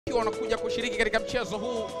wakiwa wanakuja kushiriki katika mchezo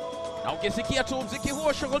huu. Na ukisikia tu mziki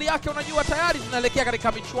huo shughuli yake unajua tayari tunaelekea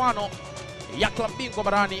katika michuano ya klabu bingwa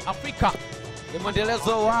barani Afrika. Ni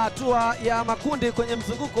mwendelezo wa hatua ya makundi kwenye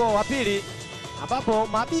mzunguko wa pili, ambapo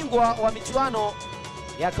mabingwa wa michuano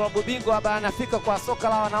ya klabu bingwa barani Afrika kwa soka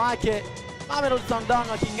la wanawake Mamelodi Sundowns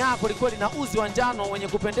waking'aa kwelikweli na uzi wa njano wenye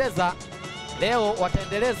kupendeza, leo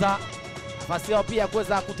wataendeleza nafasi yao pia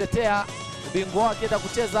kuweza kutetea ubingwa wao kienda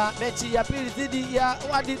kucheza mechi ya pili dhidi ya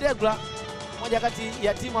Wadi Degla, moja kati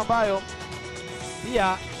ya timu ambayo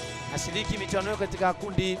pia nashiriki michuano hiyo katika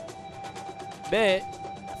kundi B.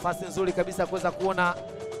 Nafasi nzuri kabisa kuweza kuona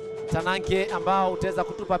mtanange ambao utaweza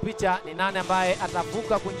kutupa picha ni nani ambaye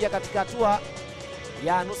atavuka kuingia katika hatua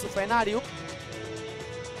ya nusu fainali.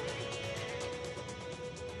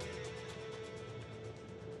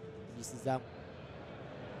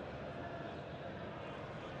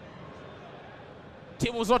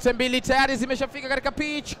 Timu zote mbili tayari zimeshafika katika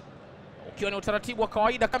pitch, ukiwa ni utaratibu wa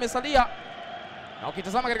kawaida kama salia. Na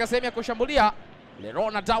ukitazama katika sehemu ya kushambulia,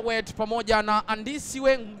 Lerona Dawet pamoja na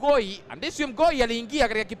Andisiwe Mgoi aliingia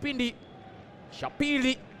katika kipindi cha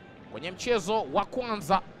pili kwenye mchezo wa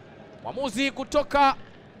kwanza. Mwamuzi kutoka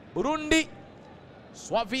Burundi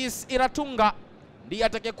Swavis Iratunga ndiye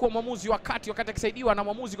atakayekuwa mwamuzi wakati akisaidiwa na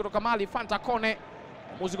mwamuzi kutoka Mali Fanta Kone,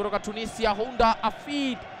 mwamuzi kutoka Tunisia Honda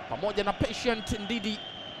Afid pamoja na Patient Ndidi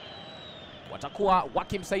watakuwa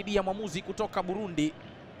wakimsaidia mwamuzi kutoka Burundi,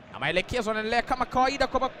 na maelekezo yanaendelea kama kawaida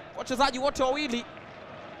kwa wachezaji wote wawili,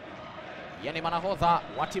 yani manahodha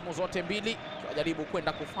wa timu zote mbili wajaribu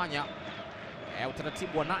kwenda kufanya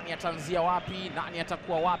utaratibu wa nani ataanzia wapi, nani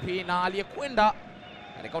atakuwa wapi, na aliyekwenda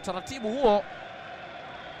katika utaratibu huo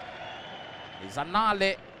ni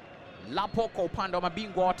Zanale Lapo kwa upande wa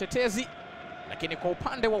mabingwa watetezi, lakini kwa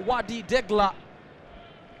upande wa Wadi Degla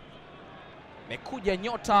mekuja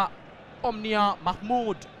nyota Omnia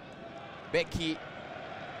Mahmoud, beki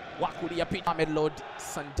wa kulia pita Mamelodi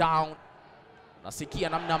Sundowns. Nasikia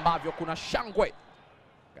namna ambavyo kuna shangwe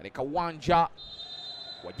katika uwanja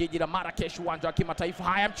wa jiji la Marrakesh, uwanja wa kimataifa.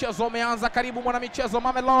 Haya, mchezo umeanza. Karibu mwana michezo,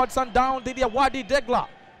 Mamelodi Sundowns dhidi ya Wadi Degla,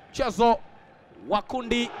 mchezo wa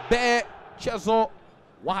kundi B, mchezo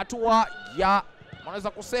wa hatua ya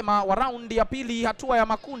unaweza kusema wa raundi ya pili, hatua ya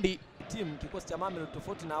makundi. Timu kikosi cha Mamelodi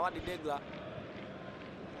tofauti na Wadi Degla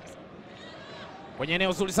kwenye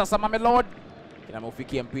eneo zuri sasa. Mamelodi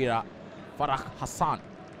kinameufikia mpira Farah Hassan.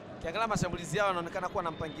 Kiangalia mashambulizi yao yanaonekana kuwa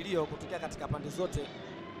na mpangilio kutokea katika pande zote,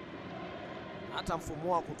 hata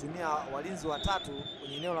mfumo wa kutumia walinzi watatu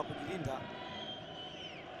kwenye eneo la kujilinda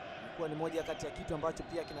kuwa ni moja kati ya kitu ambacho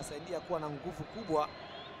pia kinasaidia kuwa na nguvu kubwa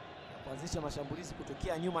kuanzisha mashambulizi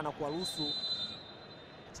kutokea nyuma na kuwaruhusu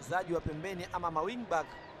wachezaji wa pembeni ama ma wing back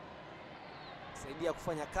kusaidia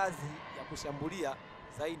kufanya kazi ya kushambulia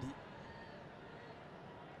zaidi.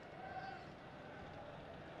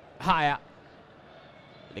 Haya,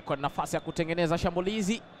 ilikuwa nafasi ya kutengeneza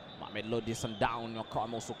shambulizi. Mamelodi Sundowns wakawa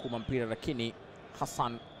wameusukuma mpira, lakini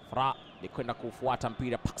Hassan Farah alikwenda kufuata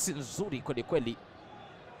mpira. Pasi nzuri kweli kweli,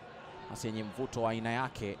 pasi yenye mvuto wa aina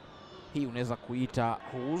yake. Hii unaweza kuita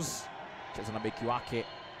cruise, cheza na beki wake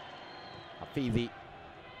Hafidhi.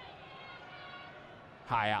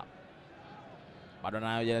 Haya, bado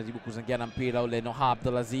nayo jaribu kuzingia na mpira ule. Noha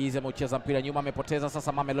Abdulaziz ameucheza mpira nyuma, amepoteza.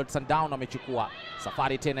 Sasa Mamelodi Sundowns amechukua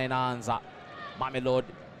safari tena, inaanza. Mamelodi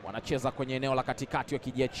wanacheza kwenye eneo la katikati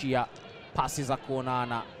wakijiachia pasi za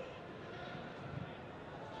kuonana.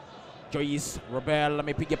 Joyce Robel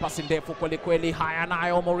amepiga pasi ndefu kweli kweli. Haya,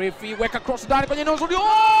 nayo Morifi weka cross ndani kwenye eneo zuri.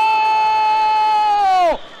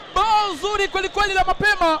 Bao zuri kweli kweli la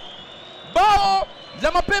mapema, bao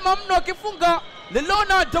la mapema mno akifunga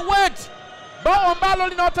Lerona Dawet, bao ambalo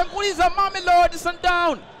linawatanguliza Mamelodi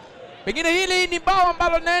Sundowns. Pengine hili ni bao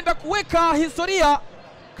ambalo linaenda kuweka historia.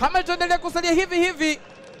 Kama litaendelea kusalia hivi hivi,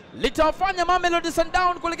 litawafanya Mamelodi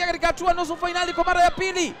Sundowns kuelekea katika hatua nusu fainali kwa mara ya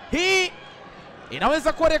pili. Hii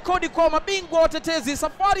inaweza kuwa rekodi kwa mabingwa watetezi.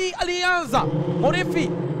 Safari alianza Morifi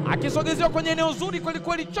akisogezewa kwenye eneo zuri kweli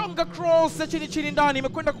kweli, chonga cross ya chini chini ndani,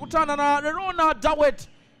 imekwenda kukutana na Lerona Dawet,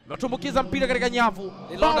 imetumbukiza mpira katika nyavu.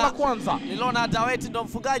 Bao la kwanza. Lerona Dawet ndo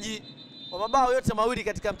mfungaji wa mabao yote mawili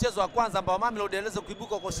katika mchezo wa kwanza ambao Mamelodi aliweza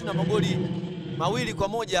kuibuka kwa ushindi wa magoli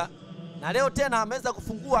 2-1, na leo tena ameweza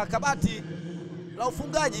kufungua kabati la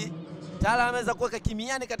ufungaji. Tayari ameweza kuweka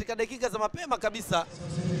kimiani katika dakika za mapema kabisa.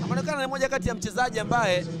 Anaonekana ni moja kati ya mchezaji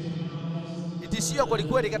ambaye itishio kweli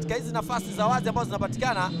kweli katika hizi nafasi za wazi ambazo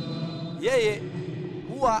zinapatikana. Yeye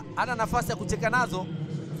huwa ana nafasi ya kucheka nazo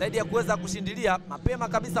zaidi ya kuweza kushindilia. Mapema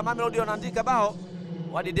kabisa Mamelodi wanaandika bao,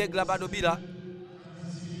 Wadi Degla bado bila.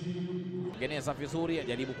 Geneza vizuri,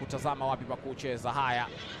 ajaribu kutazama wapi pa kucheza. Haya,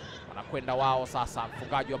 wanakwenda wao sasa.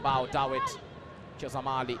 Mfungaji wa bao Dawet cheza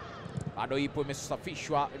mali bado ipo,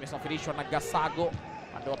 imesafirishwa na Gasago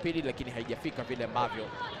upande wa pili, lakini haijafika vile ambavyo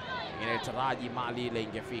inataraji mali ile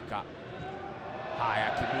ingefika. Haya,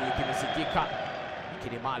 kibuyu kimesikika,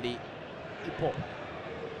 lakini mali ipo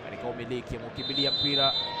katika umiliki, mkimbilia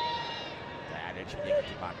mpira tayari anajenga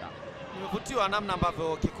kibanda. Nimevutiwa namna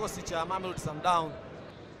ambavyo kikosi cha Mamelodi Sundowns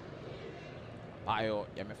ambayo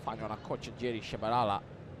yamefanywa na kocha Jerry Shabalala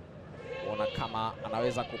kuona kama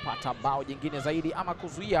anaweza kupata bao jingine zaidi ama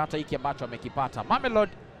kuzuia hata hiki ambacho amekipata.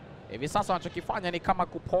 Mamelodi hivi sasa wanachokifanya ni kama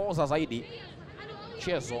kupooza zaidi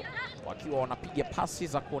mchezo, wakiwa wanapiga pasi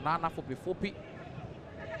za kuonana fupi,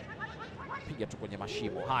 piga tu kwenye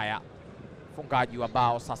mashimo. Haya, mfungaji wa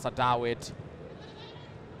bao sasa Dawet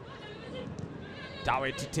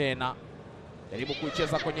tena jaribu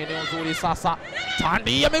kuicheza kwenye eneo nzuri sasa.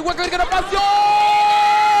 Tandi ameiweka katika nafasi,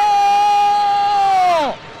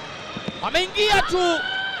 ameingia tu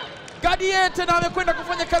Gadiete na amekwenda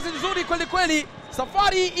kufanya kazi nzuri kweli kweli.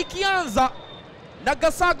 Safari ikianza na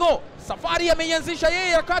Gasago, safari ameianzisha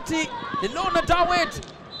yeye, wakati Lelona Dawet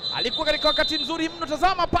alikuwa katika wakati mzuri mno.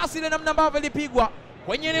 Tazama pasi ile namna ambavyo ilipigwa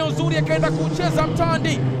kwenye eneo nzuri, akaenda kucheza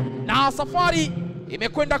Mtandi, na safari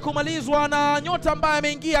imekwenda kumalizwa na nyota ambaye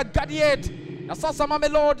ameingia Gadiete. Na sasa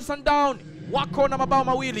Mamelodi Sundowns wako na mabao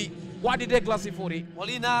mawili, Wadi Degla 0.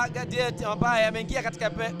 Molina Gadiete ambaye ameingia katika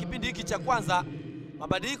kipindi hiki cha kwanza.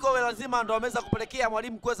 Mabadiliko lazima ndio ameweza kupelekea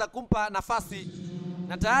mwalimu kuweza kumpa nafasi,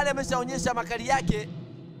 na tayari ameshaonyesha makali yake,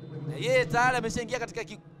 na yeye tayari ameshaingia katika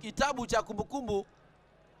kitabu cha kumbukumbu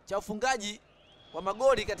cha ufungaji wa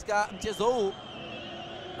magoli katika mchezo huu.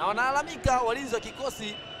 Na wanalalamika walinzi wa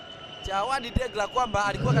kikosi cha Wadi Degla kwamba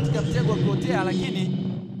alikuwa katika mtego wa kuotea, lakini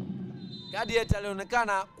Gadiete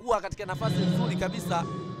alionekana kuwa katika nafasi nzuri kabisa.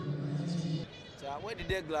 Cha Wadi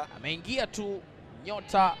Degla ameingia tu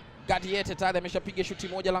nyota Gadiete, tayari ameshapiga shuti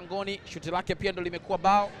moja langoni. Shuti lake pia ndo limekuwa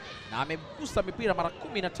bao, na amegusa mipira mara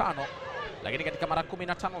 15, lakini katika mara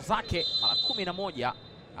 15 zake mara 11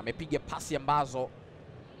 amepiga pasi ambazo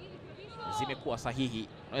zimekuwa sahihi.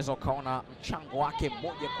 Unaweza ukaona mchango wake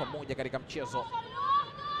moja kwa moja katika mchezo,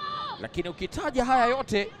 lakini ukitaja haya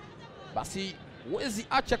yote basi huwezi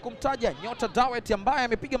acha kumtaja nyota Dawet ambaye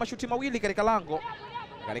amepiga mashuti mawili katika lango.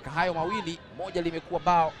 Katika hayo mawili, moja limekuwa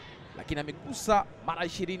bao, lakini amegusa mara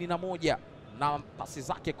 21 na pasi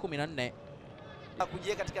zake 14.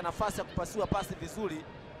 Kujia katika nafasi ya kupasiwa pasi vizuri.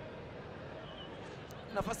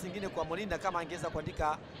 Nafasi nyingine kwa Molina kama angeweza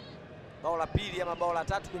kuandika bao la pili ama bao la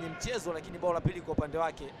tatu kwenye mchezo, lakini bao la pili kwa upande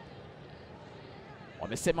wake.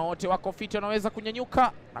 Wamesema wote wako fiti, wanaweza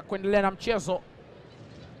kunyanyuka na kuendelea na mchezo.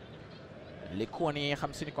 Ilikuwa ni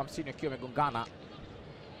 50 kwa 50 wakiwa wamegongana,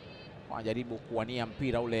 wanajaribu kuwania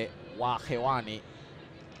mpira ule wa hewani,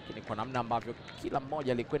 lakini kwa namna ambavyo kila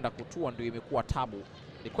mmoja alikwenda kutua ndio imekuwa tabu.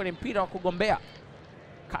 Ilikuwa ni mpira wa kugombea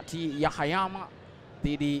kati ya Hayama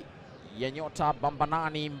dhidi ya nyota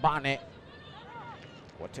Bambanani Mbane,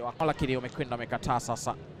 wote wako, lakini wamekwenda wamekataa.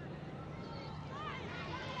 Sasa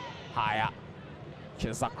haya,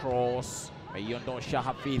 cheza cross, ameiondosha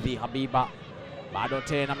Hafidhi Habiba, bado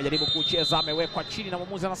tena amejaribu kucheza, amewekwa chini na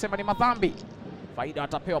mwamuzi anasema ni madhambi. Faida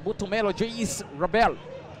atapewa Butumelo Joyce Rebel,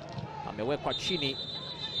 amewekwa chini,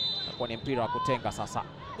 itakuwa ni mpira wa kutenga. Sasa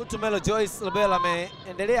Butumelo Joyce Rebel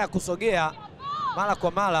ameendelea kusogea mara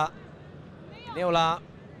kwa mara eneo la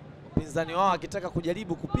upinzani wao, akitaka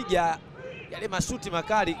kujaribu kupiga yale mashuti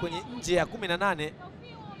makali kwenye nje ya 18,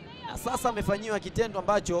 na sasa amefanyiwa kitendo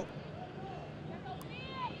ambacho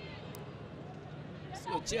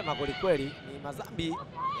sio chema kwelikweli, ni madhambi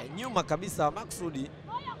ya nyuma kabisa maksudi.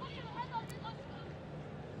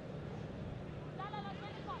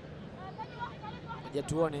 Ngoja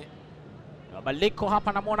tuone mabadiliko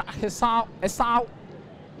hapa, namwona Esau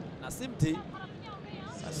na Simti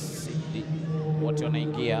wote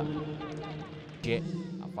wanaingia.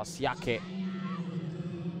 Nafasi yake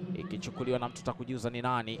ikichukuliwa na mtu takujuza ni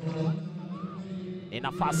nani. Ni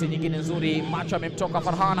nafasi nyingine nzuri, macho amemtoka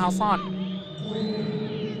Farhan Hassan,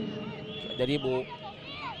 jaribu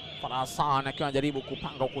Farhan Hassan akiwa anajaribu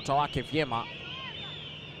kupanga ukuta wake vyema.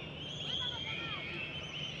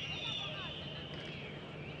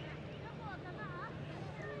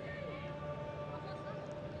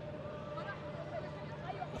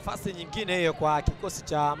 Nafasi nyingine hiyo kwa kikosi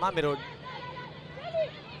cha Mamelodi,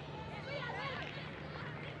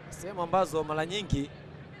 sehemu ambazo mara nyingi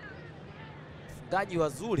wafungaji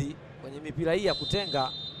wazuri kwenye mipira hii ya kutenga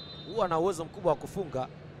huwa na uwezo mkubwa wa kufunga.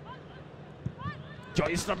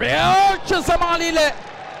 Joyce Rebel cheza mali ile,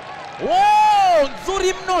 wow,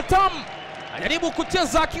 nzuri mno, tamu, anajaribu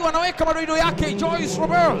kucheza akiwa anaweka madoido yake. Joyce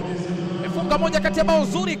Rebel amefunga moja kati ya bao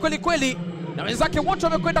zuri kweli kweli, na wenzake wote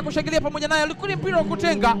wamekwenda kushangilia pamoja naye. Alikuwa ni mpira wa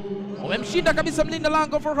kutenga, umemshinda kabisa mlinda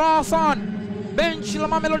lango Farah Hassan. Benchi la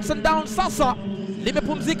Mamelodi Sundowns sasa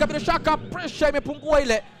limepumzika, bila shaka pressure imepungua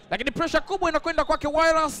ile, lakini pressure kubwa inakwenda kwake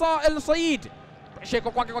Wairasa El Said. Pressure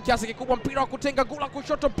iko kwake kwa kiasi kikubwa. Mpira wa kutenga, gula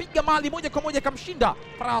kushoto, piga mali moja kwa moja, kamshinda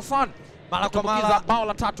Farah Hassan mara kwa mara, bao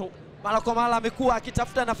la tatu. Mara kwa mara amekuwa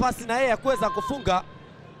akitafuta nafasi na yeye ya kuweza kufunga.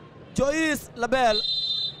 Joyce Label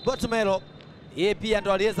Botumelo yeye pia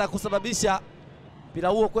ndo aliweza kusababisha mpira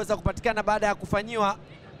huo kuweza kupatikana baada ya kufanyiwa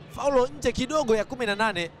faulo nje kidogo ya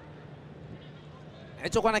 18.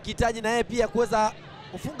 Alichokuwa anakihitaji na yeye pia kuweza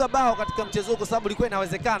kufunga bao katika mchezo huu, kwa sababu ilikuwa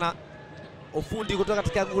inawezekana. Ufundi kutoka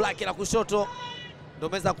katika guu lake la kushoto ndio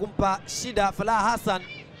umeweza kumpa shida Farah Hassan,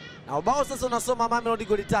 na ubao sasa unasoma Mamelodi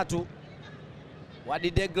goli 3.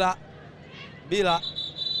 Wadi Degla bila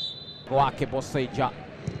wake Boseja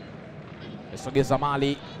mesogeza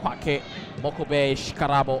mali kwake Mokobe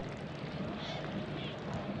Shikarabo.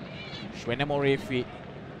 Shwene Morifi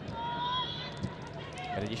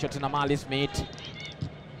rejesha tena mali Smith,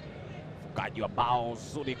 fungaji wa bao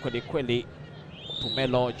zuri kweli kweli.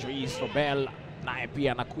 Tumelo Joyce Robel naye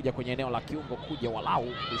pia anakuja kwenye eneo la kiungo kuja walau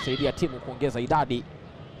kusaidia timu kuongeza idadi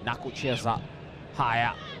na kucheza.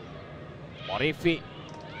 Haya, Morifi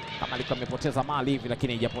kama alikuwa amepoteza mali hivi,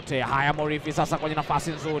 lakini haijapotea. Haya, Morifi sasa kwenye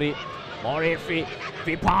nafasi nzuri. Morifi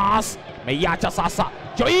vipas meiacha sasa.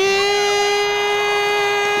 Joyce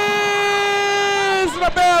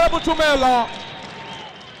Robel Butumelo,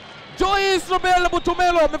 Joyce Robel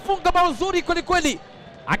Butumelo amefunga bao zuri kweli kweli,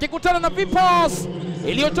 akikutana na vipas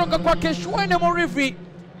iliyotoka kwake Shwene Morifi.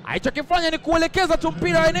 Alichokifanya ni kuelekeza tu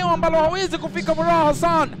mpira eneo ambalo hawezi kufika Farah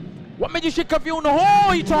Hassan. Wamejishika viuno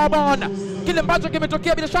hoi taban. Kile ambacho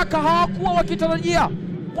kimetokea bila shaka hawakuwa wakitarajia.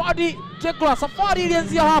 Wadi Degla, safari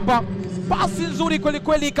ilianzia hapa. Pasi nzuri kweli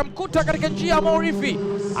kweli ikamkuta katika njia ya Morifi,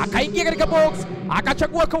 akaingia katika box,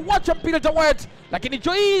 akachagua kuacha mpira Dawet, lakini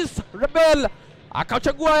Joyce Rebel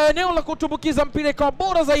akachagua eneo la kutumbukiza mpira ikawa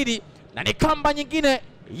bora zaidi, na ni kamba nyingine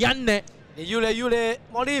ya 4. Ni yule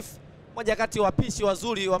Morif, moja kati ya wapishi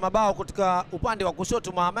wazuri wa mabao kutoka upande wa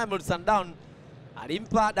kushoto mwa Mamelodi Sundowns.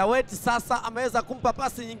 Alimpa Dawet, sasa ameweza kumpa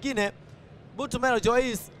pasi nyingine Butumelo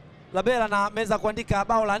Joyce Labela, na ameweza kuandika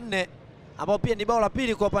bao la 4 ambao pia ni bao la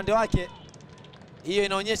pili kwa upande wake. Hiyo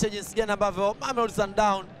inaonyesha jinsi gani ambavyo Mamelodi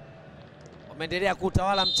Sundowns wameendelea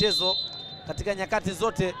kutawala mchezo katika nyakati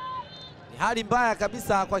zote. Ni hali mbaya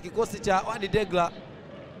kabisa kwa kikosi cha Wadi Degla,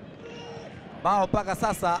 bao mpaka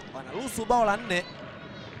sasa wanaruhusu bao la 4.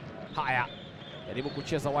 Haya, jaribu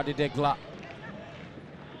kucheza Wadi Degla.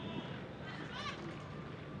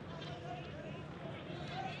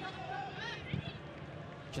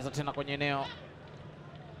 Cheza tena kwenye eneo.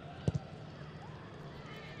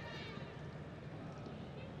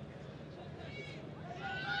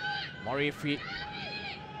 Morifi,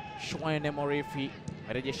 Shwene Morifi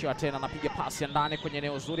amerejeshiwa tena, anapiga pasi ya ndani kwenye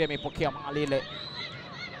eneo zuri, ameipokea mali ile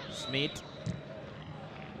Smith.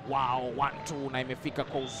 Wow, 1-2 na imefika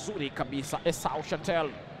kwa uzuri kabisa. Esau Chantel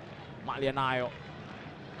mali anayo,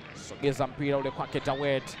 sogeza mpira ule kwake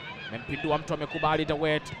Dawet, amempindua mtu, amekubali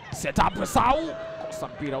Dawet, set up Esau, kosa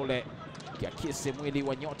mpira ule kiakisi mwili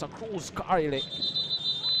wa nyota Cruz car ile,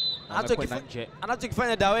 amekwenda nje.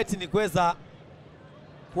 Anachokifanya Dawet ni kuweza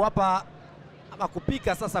kuwapa ama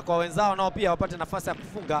kupika sasa kwa wenzao nao pia wapate nafasi ya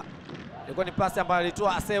kufunga. Ilikuwa ni pasi ambayo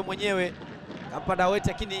alitoa Aseo mwenyewe kampa Dawet,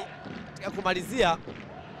 lakini katika kumalizia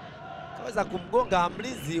kaweza kumgonga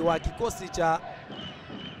mlinzi wa kikosi cha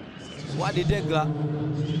Wadi Degla.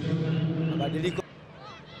 Mabadiliko,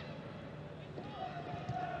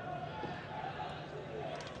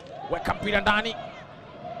 weka mpira ndani,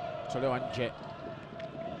 tolewa nje.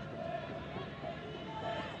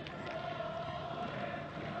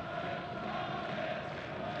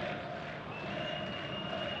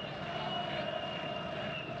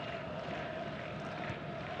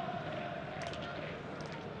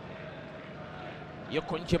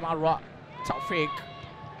 Yuko nje Marwa Taufik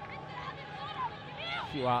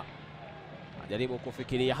akiwa anajaribu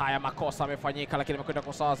kufikiria. Haya, makosa amefanyika, lakini amekwenda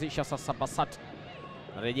kusawazisha sasa. Basat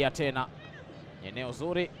narejea tena eneo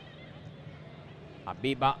zuri.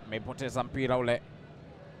 Habiba amepoteza mpira ule,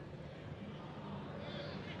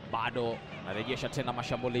 bado narejesha tena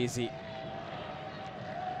mashambulizi.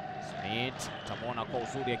 Smith utamwona kwa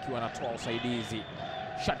uzuri akiwa anatoa usaidizi.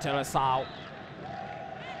 Chantel Sao,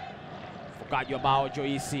 mfungaji wa bao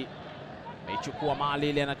Joyce ameichukua mali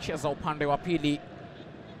ile, anacheza upande wa pili.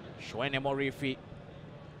 Shwene Morifi,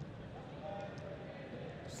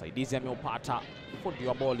 usaidizi ameupata fundi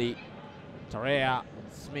wa boli Tarea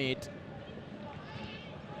Smith,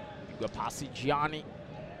 pigwa pasi Gianni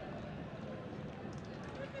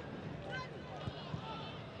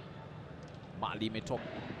Mali imetoka.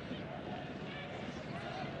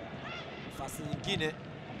 Nafasi nyingine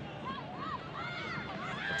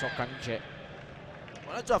Kutoka nje.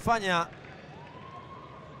 Wanachofanya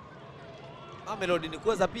Mamelodi ni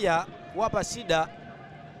kuweza pia kuwapa shida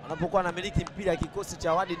wanapokuwa wanamiliki mpira kikosi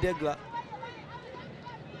cha Wadi Degla.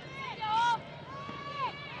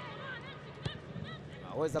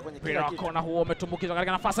 Aweza kwenye kila kitu. Kona huo umetumbukizwa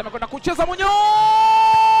katika nafasi, amekwenda kucheza Munyo.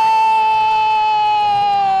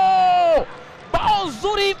 Bao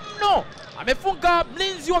zuri mno. Amefunga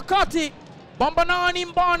mlinzi wa kati. Bambanani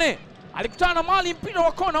Mbane alikutana na Mali, mpira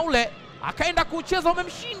wa kona ule akaenda kucheza,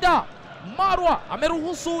 umemshinda. Marwa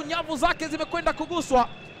ameruhusu nyavu zake zimekwenda kuguswa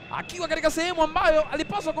akiwa katika sehemu ambayo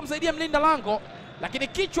alipaswa kumsaidia mlinda lango, lakini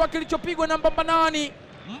kichwa kilichopigwa na Bambanani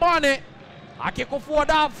Mbane akikufua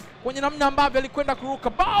dafu kwenye namna ambavyo alikwenda kuruka.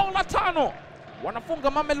 Bao la 5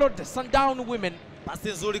 wanafunga Mamelodi Sundowns Women. Pasi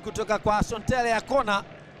nzuri kutoka kwa Shontele ya kona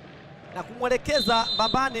na kumwelekeza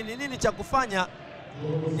Mbambani ni nini cha kufanya,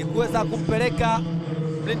 ni kuweza kumpeleka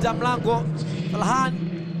mlinda mlango Farhan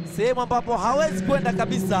sehemu ambapo hawezi kwenda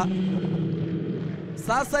kabisa.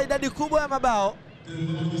 Sasa idadi kubwa ya mabao,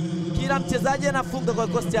 kila mchezaji anafunga kwa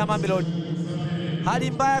kikosi cha Mamelodi.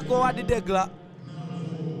 Hali mbaya kwa Wadi Degla,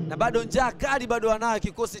 na bado njaa kali bado wanayo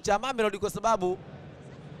kikosi cha Mamelodi kwa sababu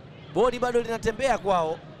bodi bado linatembea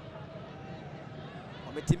kwao.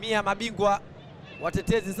 Wametimia mabingwa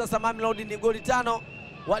watetezi sasa. Mamelodi ni goli 5,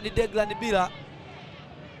 Wadi Degla ni bila.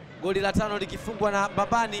 Goli la 5 likifungwa na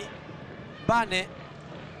Mbane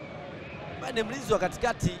mlinzi wa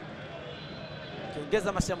katikati,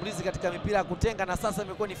 kiongeza mashambulizi katika mipira ya kutenga, na sasa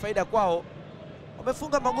imekuwa ni faida kwao.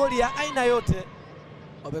 Wamefunga magoli ya aina yote.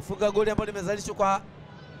 Wamefunga goli ambalo limezalishwa kwa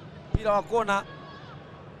mpira wa kona,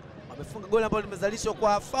 wamefunga goli ambalo limezalishwa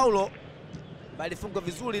kwa faulo bali fungwa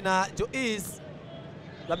vizuri na Joyce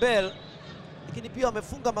Label, lakini pia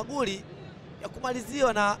wamefunga magoli ya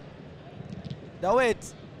kumaliziwa na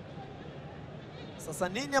Dawet. Sasa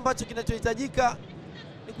nini ambacho kinachohitajika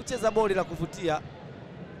ni kucheza boli la kuvutia.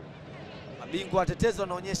 Mabingwa watetezi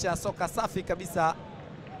wanaonyesha soka safi kabisa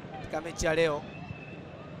katika mechi ya leo.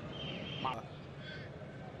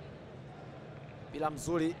 Bila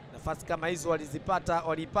mzuri, nafasi kama hizo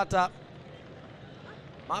waliipata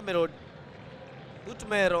Mamelodi.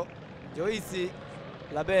 Gutmero Joyce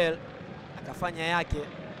Label akafanya yake.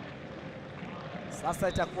 Sasa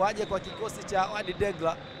itakuwaje kwa kikosi cha Wadi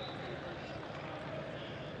Degla?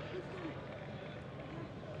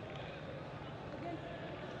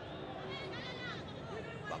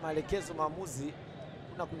 Kwa maelekezo maamuzi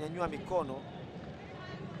kuna kunyanyua mikono.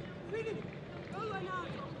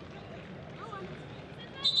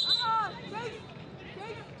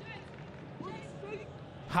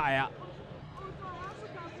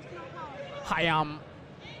 Haya,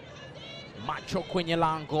 macho kwenye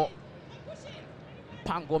lango.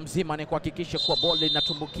 Mpango mzima ni kuhakikisha kuwa boli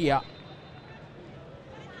linatumbukia.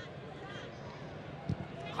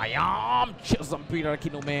 Haya, mcheza mpira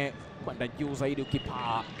lakini umekwenda juu zaidi,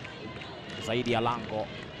 ukipaa zaidi ya lango.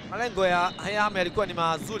 Malengo ya Hayam yalikuwa ni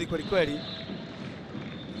mazuri kweli kweli.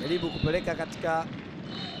 Jaribu kupeleka katika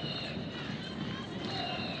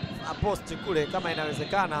post kule kama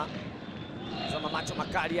inawezekana. Zama macho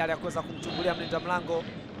makali yale ya kuweza kumchungulia mlinda mlango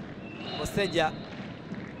Oseja,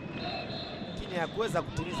 lakini hakuweza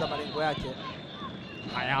kutimiza malengo yake.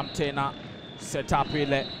 Haya, tena setup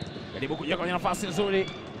ile, jaribu kuja kwenye nafasi nzuri,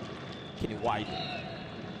 lakini wide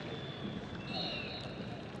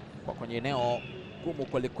kwa kwenye eneo gumu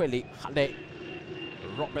kweli kweli. Hale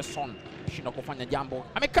Robertson shinda kufanya jambo,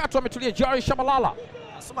 amekatwa, ametulia. Jari Shabalala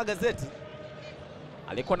asoma gazeti,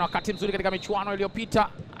 alikuwa na wakati mzuri katika michuano iliyopita,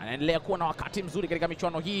 anaendelea kuwa na wakati mzuri katika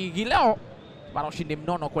michuano hii leo. Bana ushindi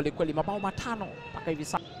mnono kweli kweli, mabao 5 mpaka hivi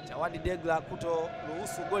sasa. Wadi Degla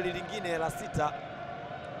kutoruhusu goli lingine la 6.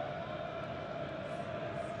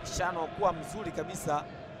 Shano kuwa mzuri kabisa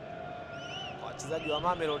kwa wachezaji wa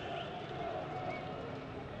Mamelodi,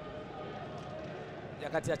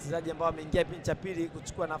 kati ya wachezaji ambao wameingia kipindi cha pili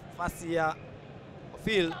kuchukua nafasi ya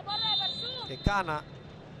Phil Kekana.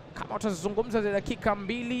 Kama utazizungumza zile dakika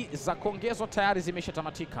 2 za kuongezwa tayari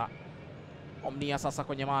zimeshatamatika. Omnia sasa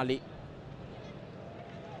kwenye mali.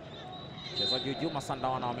 Mchezaji Juma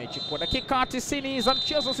Sundowns wamechukua dakika 90 za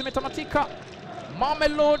mchezo zimetamatika.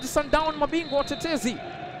 Mamelodi Sundowns mabingwa watetezi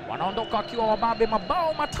wanaondoka wakiwa wababe,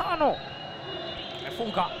 mabao 5.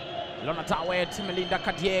 Amefunga Lona Tawet, Melinda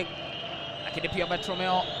Kadieg, lakini pia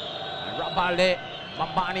Bartolomeo Rabale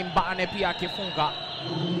Mbane pia akifunga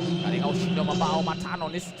katika ushindi wa mabao 5.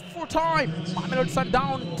 Ni full time, Mamelodi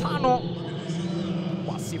Sundowns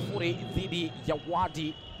 5-0 dhidi ya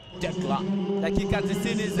Wadi Degla. Dakika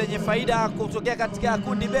 90 zenye faida kutokea katika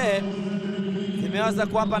kundi B. imeweza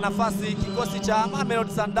kuwapa nafasi kikosi cha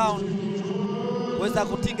Mamelodi Sundowns kuweza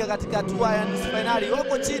kutinga katika hatua ya nusu fainali.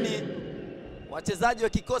 Wako chini wachezaji wa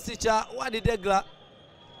kikosi cha Wadi Degla,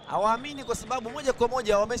 hawaamini kwa sababu moja kwa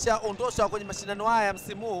moja wameshaondoshwa kwenye mashindano haya ya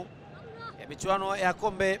msimu huu ya michuano ya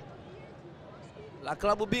kombe la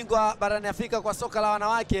klabu bingwa barani Afrika kwa soka la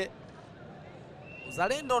wanawake.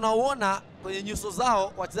 Uzalendo unauona kwenye nyuso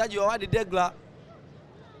zao wachezaji wa Wadi Degla,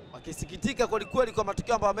 wakisikitika kwelikweli kwa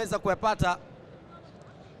matokeo ambayo wameweza kuyapata,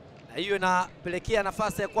 na hiyo inapelekea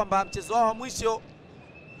nafasi ya kwamba mchezo wao wa mwisho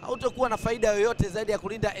hautakuwa na faida yoyote zaidi ya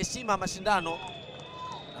kulinda heshima mashindano.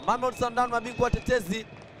 Na Mamelodi Sundowns, mabingwa watetezi,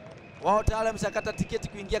 wao tayari wameshakata tiketi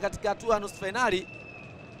kuingia katika hatua ya nusu fainali,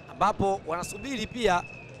 ambapo wanasubiri pia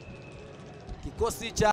kikosi cha